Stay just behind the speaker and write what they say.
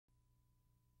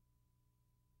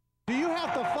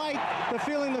have to fight the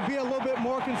feeling to be a little bit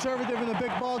more conservative in a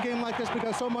big ball game like this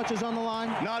because so much is on the line?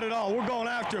 Not at all. We're going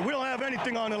after it. We don't have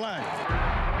anything on the line.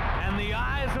 And the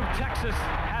eyes of Texas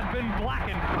have been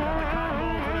blackened at the Cotton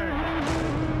Bowl today.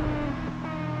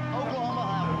 Oklahoma will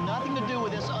have nothing to do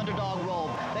with this underdog role.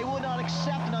 They would not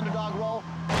accept an underdog role.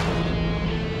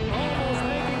 Almost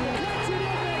making the catch. He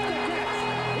didn't make the catch.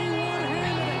 He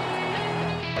one-handed it.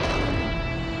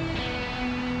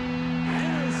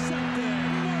 Intercepted.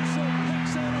 Marshall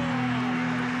picks it off.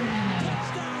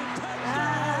 Touchdown,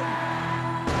 touchdown.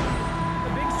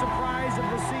 The big surprise of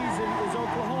the season is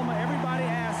Oklahoma. Everybody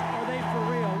asks, are they for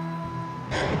real?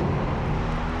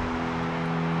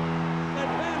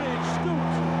 Advantage,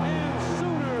 Stoops and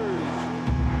Sooners.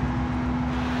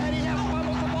 And he has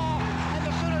fumbled the ball, and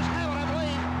the Sooners have it, I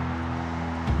believe.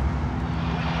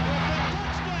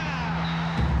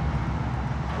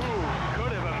 Who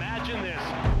could have imagined this?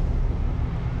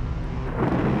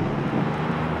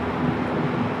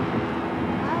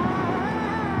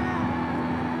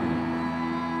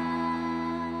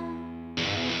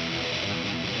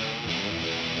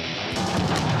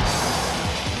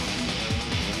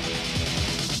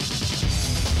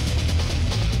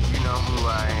 You know who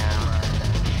I am.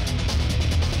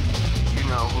 You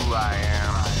know who I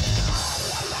am.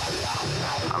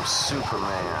 I'm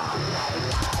Superman.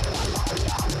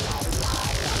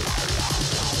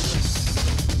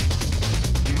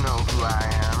 You know who I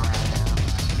am.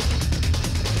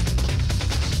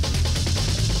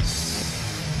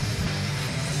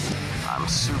 I'm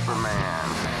Superman.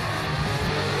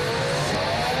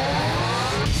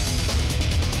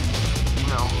 You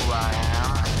know who I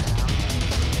am.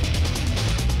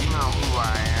 You know who I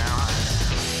am.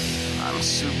 I'm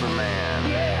Superman.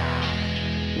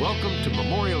 Welcome to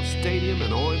Memorial Stadium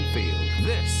in Owen Field.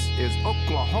 This is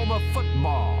Oklahoma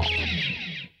football.